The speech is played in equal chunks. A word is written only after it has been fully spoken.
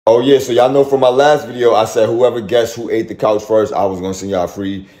Oh yeah, so y'all know from my last video, I said whoever guessed who ate the couch first, I was gonna send y'all a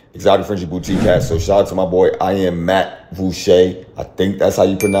free Exotic Frenchie boutique hat. So shout out to my boy, I am Matt Voucher. I think that's how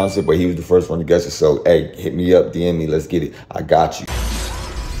you pronounce it, but he was the first one to guess it. So hey, hit me up, DM me, let's get it. I got you.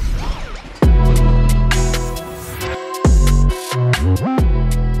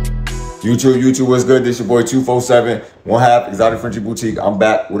 YouTube, what's good? This your boy 247, one half Exotic Frenchie boutique. I'm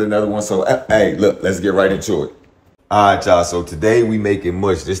back with another one. So hey, look, let's get right into it. All right, y'all. So today we making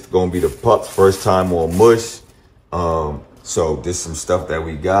mush. This is gonna be the pup's first time on mush. So this some stuff that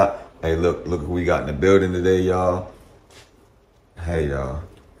we got. Hey, look who we got in the building today, y'all. Hey, y'all.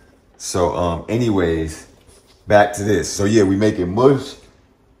 So anyways, back to this. So yeah, we making mush,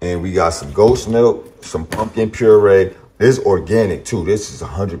 and we got some ghost milk, some pumpkin puree. This is organic too. This is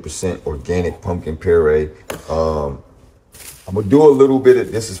 100% organic pumpkin puree. I'm gonna do a little bit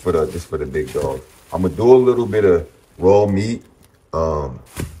of this is for the big dog. I'm gonna do a little bit of raw meat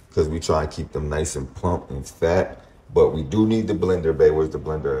because we try and keep them nice and plump and fat. But we do need the blender, babe. Where's the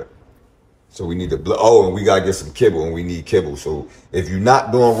blender at? So we need the and we gotta get some kibble, and we need kibble. So if you're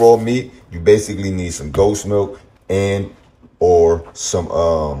not doing raw meat, you basically need some ghost milk and or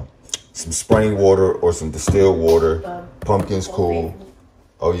some spring water or some distilled water. Pumpkin's cool.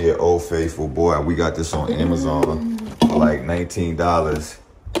 Oh yeah, Old Faithful. Boy, we got this on Amazon for like $19.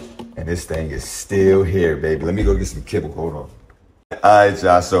 And this thing is still here, baby. Let me go get some kibble. Hold on. All right,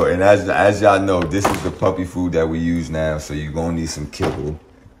 y'all. So, and as y'all know, this is the puppy food that we use now. So you're gonna need some kibble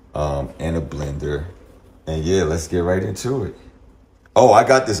and a blender. And yeah, let's get right into it. Oh, I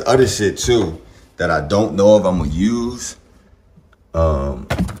got this other shit too that I don't know if I'm gonna use.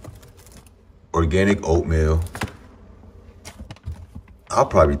 Organic oatmeal. I'll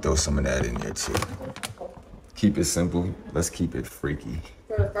probably throw some of that in there too. Keep it simple. Let's keep it freaky.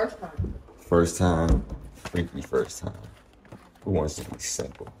 For the first time. First time. Freaky first time. Who wants to be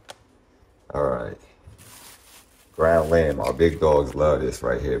simple? All right. Ground lamb. Our big dogs love this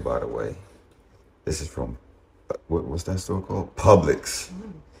right here, by the way. This is from, what's that store called? Publix.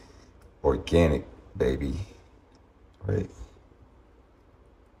 Organic, baby. Right?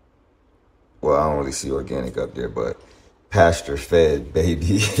 Well, I don't really see organic up there, but pasture fed,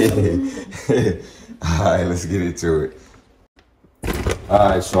 baby. All right, let's get into it. All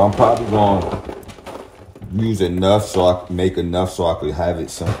right, so I'm probably gonna use enough so I can make enough so I could have it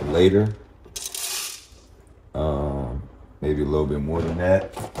something later. Maybe a little bit more than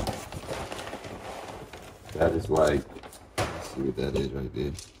that. That is like, let's see what that is right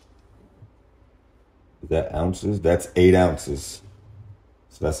there. Is that ounces? That's 8 ounces.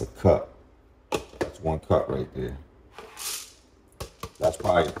 So that's a cup. That's 1 cup right there. That's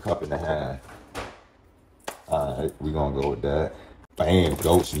probably a cup and a half. All right, we're gonna go with that. Bam,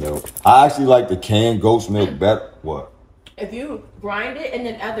 goat's milk. I actually like the canned goat's milk better. What? If you grind it and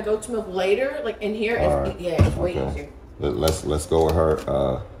then add the goat's milk later, like in here, it's way easier. Let's go with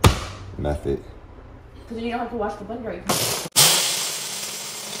her method. Because then you don't have to wash the blender.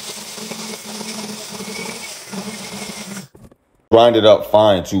 Grind it up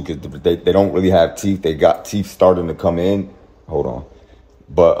fine too, because they don't really have teeth. They got teeth starting to come in. Hold on.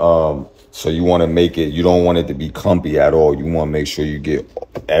 But so you want to make it, you don't want it to be clumpy at all. You want to make sure you get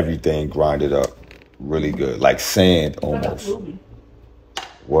everything grinded up really good, like sand almost.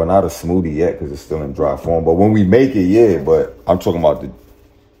 Well, not a smoothie yet because it's still in dry form. But when we make it, yeah. But I'm talking about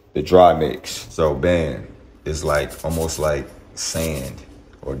the dry mix. So bam, it's like almost like sand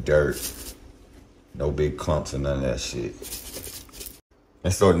or dirt. No big clumps and none of that shit.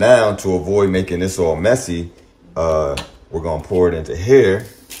 And so now, to avoid making this all messy, we're gonna pour it into here.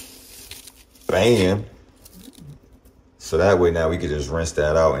 Bam. So that way now we can just rinse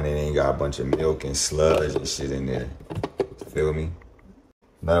that out and it ain't got a bunch of milk and sludge and shit in there. Feel me?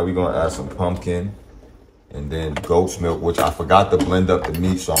 Now we're gonna add some pumpkin and then goat's milk, which I forgot to blend up the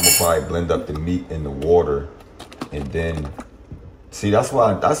meat, so I'm gonna probably blend up the meat in the water. And then, see, that's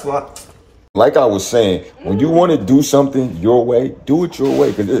why, like I was saying, when you want to do something your way, do it your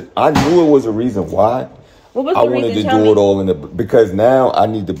way. Because I knew it was a reason why. I wanted to do it all in the, because now I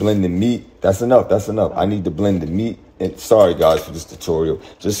need to blend the meat. That's enough. That's enough. I need to blend the meat. And sorry guys for this tutorial.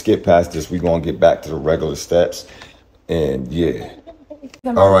 Just skip past this. We're going to get back to the regular steps. And yeah.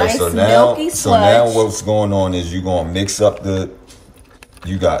 All right. So now what's going on is you're going to mix up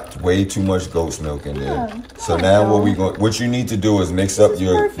you got way too much goat's milk in there. So now what you need to do is mix up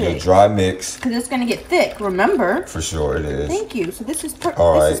your dry mix. Because it's going to get thick, remember? For sure it is. Thank you. So this is perfect.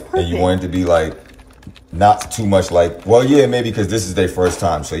 All right. And you want it to be like, not too much like, well, yeah, maybe because this is their first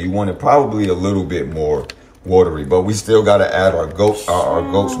time. So you want it probably a little bit more watery, but we still got to add our goat's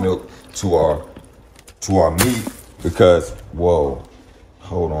milk to our meat because, whoa,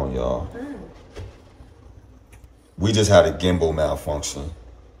 Hold on, y'all. We just had a gimbal malfunction.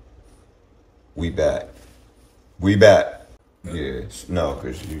 We back. We back. Yeah. No,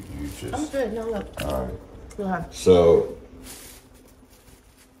 because you just. I'm good. No, look. All right. Yeah. So,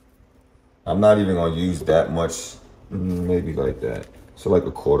 I'm not even going to use that much. Maybe like that. So, like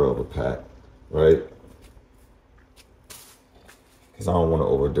a quarter of a pack, right? Because I don't want to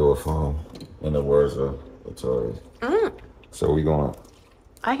overdo it for him, in the words of Victoria. So, we going to.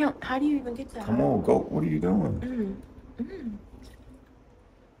 I don't. How do you even get that? Come on, go. What are you doing? Then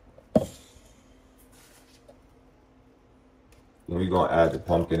we're gonna add the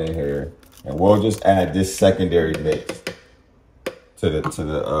pumpkin in here, and we'll just add this secondary mix to the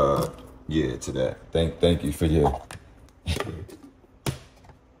to that. Thank you for your.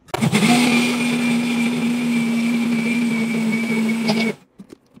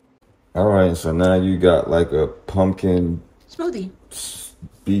 All right, so now you got like a pumpkin Smoothie.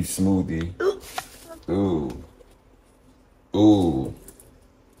 beef smoothie. Ooh. Ooh.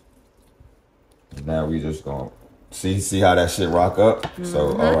 Now we just gonna see how that shit rock up.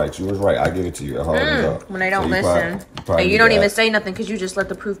 So all right, you was right. I give it to you. It hardens up. When I don't so listen, and you don't even say nothing because you just let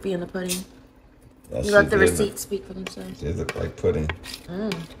the proof be in the pudding. You let the receipts speak for themselves. It look like pudding.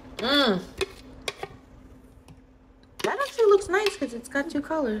 That actually looks nice because it's got 2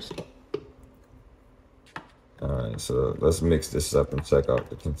 colors. All right, so let's mix this up and check out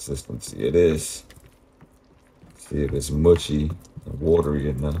the consistency. It is. See if it's mushy and watery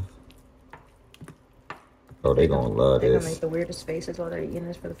enough. Oh, they gonna love They're this. gonna make the weirdest faces while they're eating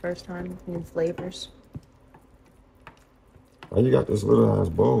this for the first time. New flavors. Why you got this little ass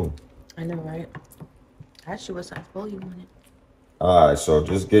bowl? I know, right? I asked you what size bowl you wanted. All right, so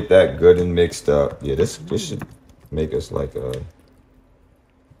just get that good and mixed up. Yeah, this should make us like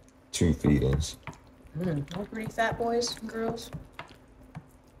 2 feedings. All pretty fat boys and girls.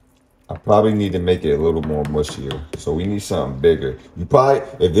 I probably need to make it a little more mushier. So we need something bigger. You probably,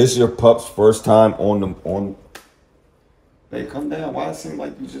 if this is your pup's first time on. Hey, come down. Why it seem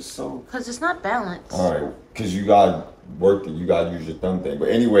like you just so? Because it's not balanced. All right, because you got work and you got to use your thumb thing. But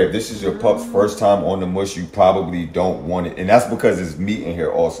anyway, if this is your pup's first time on the mush, you probably don't want it. And that's because there's meat in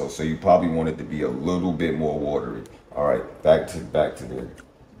here also. So you probably want it to be a little bit more watery. All right, back to there.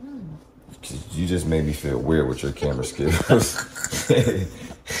 You just made me feel weird with your camera skills.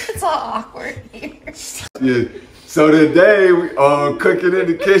 It's all awkward here. Yeah. So today we cooking in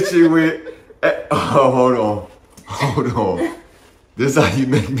the kitchen with. Hold on. This is how you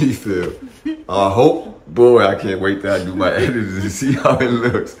make me feel. I hope, boy, I can't wait till I do my editing to see how it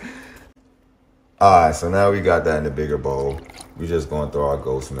looks. All right, so now we got that in the bigger bowl. We just gonna throw our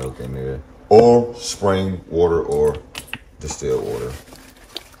ghost milk in there, or spring water, or distilled water,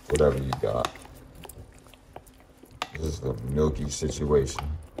 whatever you got. This is a milky situation,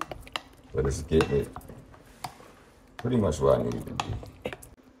 but it's getting it pretty much where I need it to be.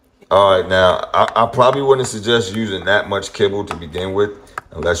 All right, now, I probably wouldn't suggest using that much kibble to begin with,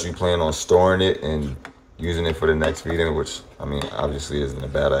 unless you plan on storing it and using it for the next feeding, which, I mean, obviously isn't a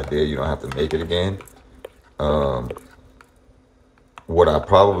bad idea. You don't have to make it again. What I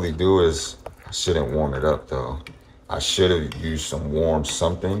probably do is, I shouldn't warm it up, though. I should have used some warm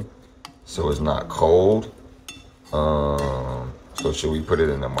something so it's not cold. So should we put it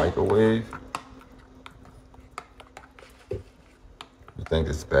in the microwave? You think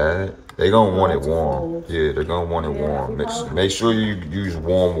it's bad? They gonna want it warm. Yeah, they're gonna want it warm. Make sure you use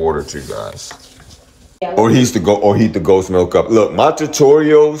warm water too, guys. Or heat the ghost milk up. Look, my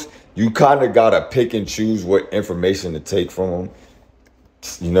tutorials, you kind of gotta pick and choose what information to take from them.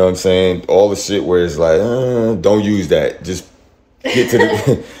 You know what I'm saying? All the shit where it's like, don't use that. Just get to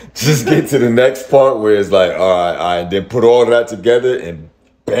the just get to the next part where it's like, all right, then put all that together and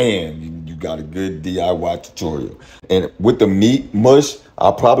bam, you got a good DIY tutorial. And with the meat mush,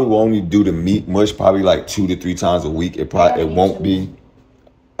 I probably will only do the meat mush probably like 2 to 3 times a week. It won't be.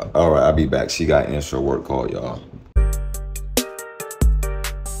 All right, I'll be back. She got an answer a work call, y'all.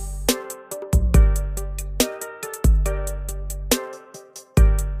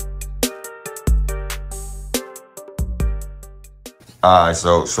 All right,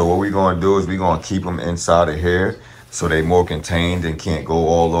 so what we're gonna do is we're gonna keep them inside of here so they more contained and can't go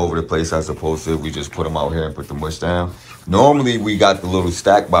all over the place as opposed to if we just put them out here and put the mush down. Normally we got the little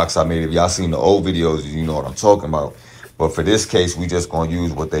stack box I made. If y'all seen the old videos, you know what I'm talking about. But for this case, we just gonna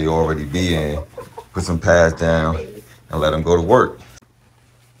use what they already be in, put some pads down, and let them go to work.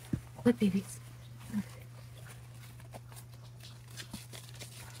 What babies?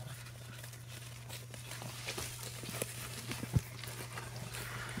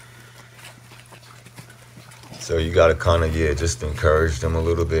 So you gotta kind of, yeah, just encourage them a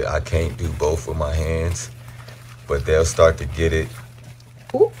little bit. I can't do both with my hands, but they'll start to get it.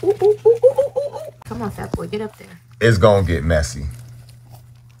 Ooh, ooh, ooh, ooh, ooh, ooh, ooh. Come on, fat boy, get up there. It's gonna get messy.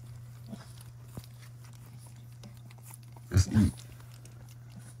 Just eat.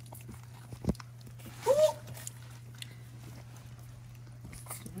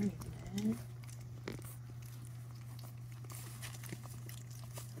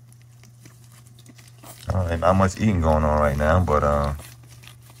 All right, not much eating going on right now, but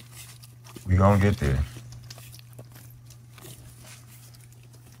we gonna get there.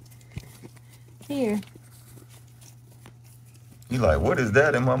 Here. You like, what is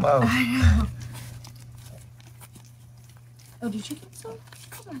that in my mouth? I know. Oh, did you get some?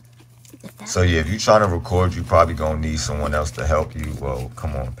 Come on. So yeah, if you're trying to record, you probably gonna need someone else to help you. Well,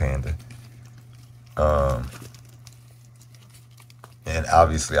 come on, Panda. And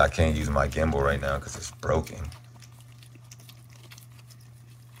obviously I can't use my gimbal right now because it's broken.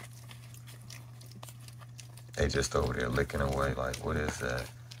 They just over there licking away. Like, what is that?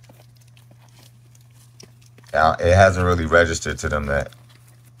 Now, it hasn't really registered to them that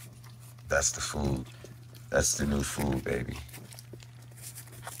that's the food. That's the new food, baby.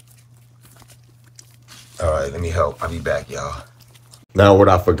 All right, let me help. I'll be back, y'all. Now, what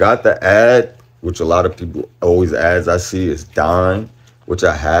I forgot to add, which a lot of people always ads I see, is Dine, which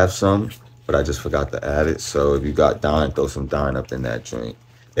I have some, but I just forgot to add it. So if you got Dine, throw some Dine up in that drink.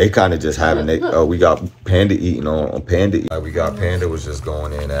 They kind of just having it. Oh, we got Panda eating on Panda. We got Panda was just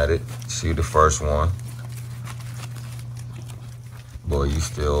going in at it. See the first one. Boy, you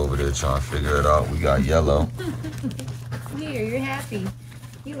still over there trying to figure it out. We got Yellow. Here, you're happy.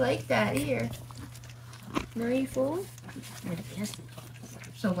 You like that. Here. No, you full? Yes.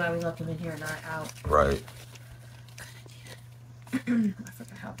 I'm so glad we left them in here, not out. Right. I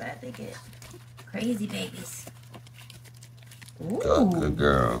forgot how bad they get. Crazy babies. Ooh. Good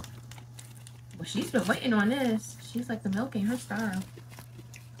girl. Well, she's been waiting on this. She's like the milk ain't her style.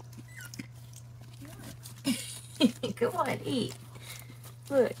 Come on, eat.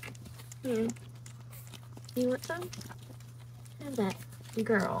 Look. Here. You want some? Have that.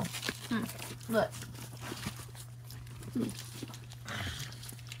 Girl. Look. You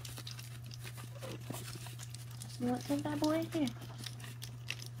want some, that boy? Here.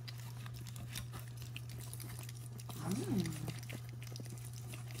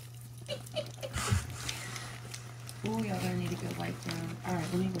 Oh, y'all gonna need a good wipe down. Alright,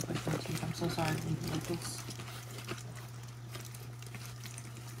 let me go brush my teeth. I'm so sorry to leave you like this.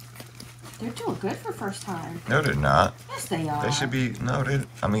 They're doing good for first time. No, they're not. Yes, they are. They should be. No, they.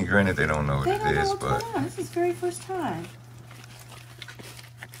 I mean, granted, they don't know what it is, but going on. This is very first time.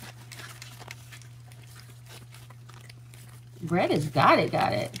 Bread has got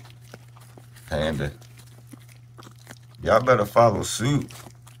it. Panda, y'all better follow suit.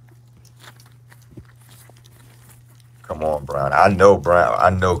 Come on, Brown. I know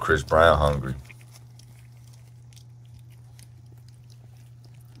Chris Brown hungry.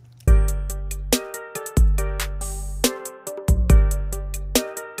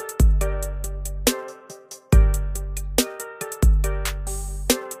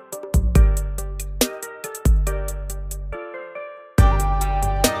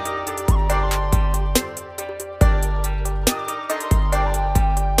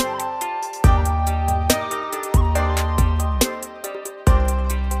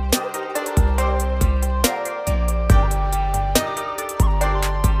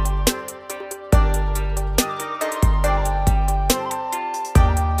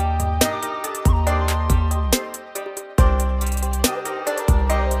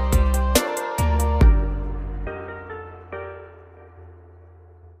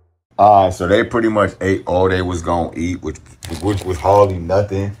 So they pretty much ate all they was gonna eat, which was hardly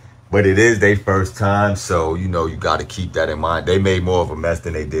nothing. But it is their first time, so you know you got to keep that in mind. They made more of a mess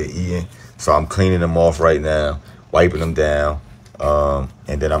than they did eating, so I'm cleaning them off right now, wiping them down, and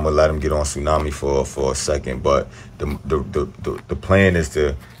then I'm gonna let them get on Tsunami for a second. But the plan is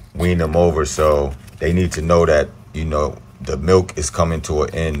to wean them over, so they need to know that the milk is coming to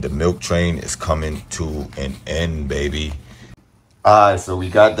an end. The milk train is coming to an end, baby. All right, so we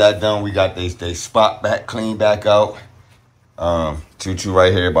got that done. We got they spot back, clean back out. Tutu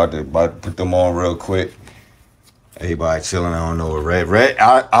right here about to put them on real quick. Everybody chilling. I don't know what Red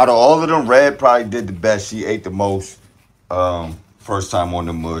out of all of them, Red probably did the best. She ate the most. First time on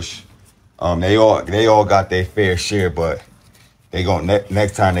the mush. They all got their fair share, but they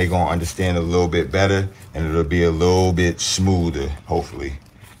next time they gonna understand a little bit better, and it'll be a little bit smoother, hopefully.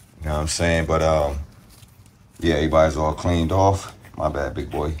 You know what I'm saying? But yeah, everybody's all cleaned off. My bad,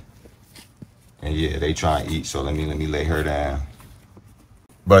 big boy. And yeah, they try and eat. So let me lay her down.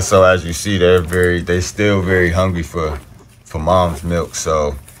 But so as you see, they still very hungry for mom's milk.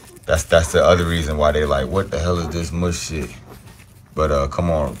 So that's the other reason why they like, what the hell is this mush shit? But come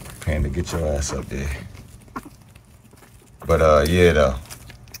on, Panda, get your ass up there. But yeah though.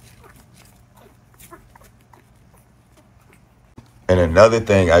 And another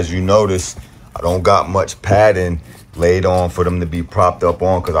thing, as you notice, I don't got much padding laid on for them to be propped up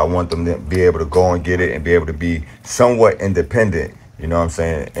on, because I want them to be able to go and get it and be able to be somewhat independent. You know what I'm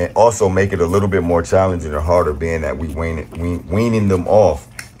saying? And also make it a little bit more challenging or harder, being that we weaning them off.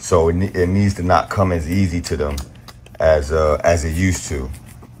 So it needs to not come as easy to them as it used to.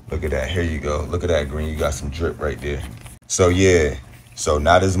 Look at that. Here you go. Look at that, Green. You got some drip right there. So yeah. So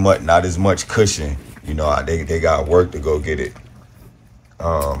not as much cushion. You know, they got work to go get it.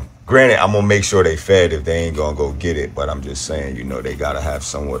 Granted, I'm gonna make sure they fed if they ain't gonna go get it, but I'm just saying, you know, they gotta have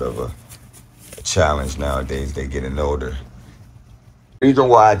somewhat of a challenge nowadays. They getting older. The reason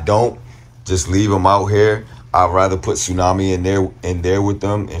why I don't just leave them out here, I'd rather put Tsunami in there with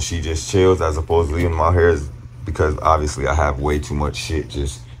them, and she just chills, as opposed to leaving them out here, is because obviously I have way too much shit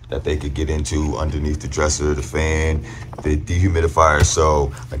just that they could get into underneath the dresser, the fan, the dehumidifier.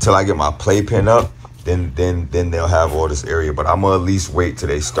 So until I get my playpen up, then they'll have all this area. But I'm gonna at least wait till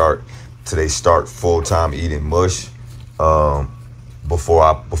they start full-time eating mush before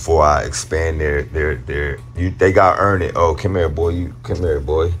I expand they gotta earn it. Oh, come here, boy. Come here,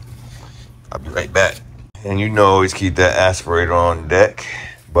 boy. I'll be right back. And you know, always keep that aspirator on deck.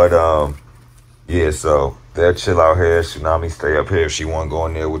 But yeah, so they'll chill out here. Tsunami stay up here. If she wanna go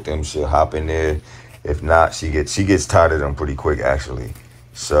in there with them, she'll hop in there. If not, she gets tired of them pretty quick, actually.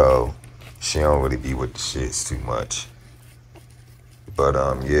 So she don't really be with the shits too much. But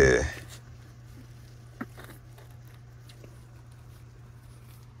yeah.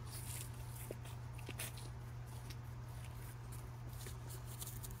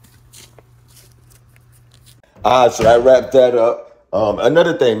 All right, so I wrapped that up.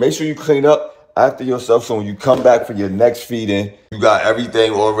 Another thing, make sure you clean up after yourself, so when you come back for your next feeding, you got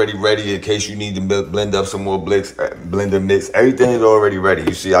everything already ready in case you need to blend up some more blender mix. Everything is already ready.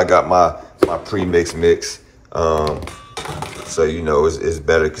 You see, I got my pre-mix mix. So you know it's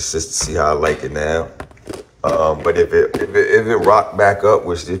better consistency how I like it now. But if it rock back up,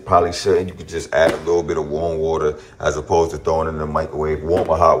 which it probably shouldn't, you could just add a little bit of warm water as opposed to throwing it in the microwave. Warm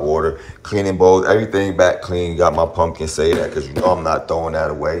or hot water, cleaning bowls, everything back clean. Got my pumpkin, say that, because you know I'm not throwing that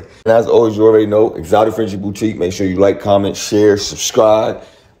away. And as always, you already know, Exotic Frenchie Boutique. Make sure you like, comment, share, subscribe,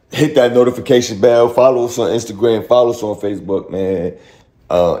 hit that notification bell, follow us on Instagram, follow us on Facebook, man.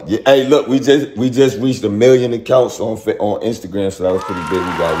 Yeah, hey, look, we just reached 1 million accounts on Instagram, so that was pretty big.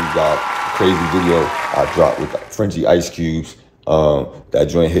 We got a crazy video I dropped with Frenchie ice cubes. That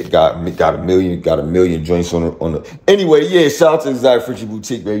joint got a million joints on the. Anyway, yeah, shout out to Exotic Frenchie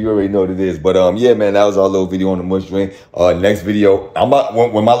Boutique, man. You already know what it is. But yeah, man, that was our little video on the mush joint. Next video,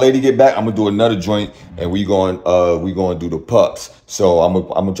 when my lady get back, I'm gonna do another joint, and we going do the pups. So I'm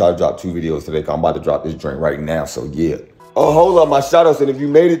gonna try to drop 2 videos today. 'Cause I'm about to drop this joint right now. So yeah. Oh, hold up, my shout outs. And if you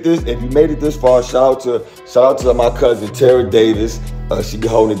made it this far, shout out to my cousin Tara Davis. She be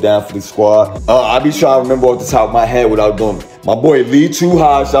holding it down for the squad. I be trying to remember off the top of my head without doing. My boy Lee Too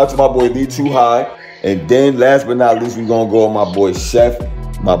High. Shout out to my boy Lee Too High. And then last but not least, we gonna go on my boy Chef,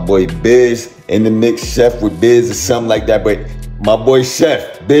 my boy Biz in the mix, Chef with Biz or something like that. But my boy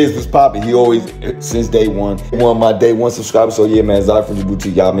Chef, Biz was popping. He always, since day one of my day one subscribers. So yeah, man, Exotic Frenchie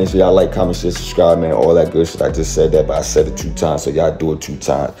Boutique. Y'all make sure y'all like, comment, share, subscribe, man. All that good shit. I just said that, but I said it 2 times. So y'all do it 2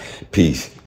 times. Peace.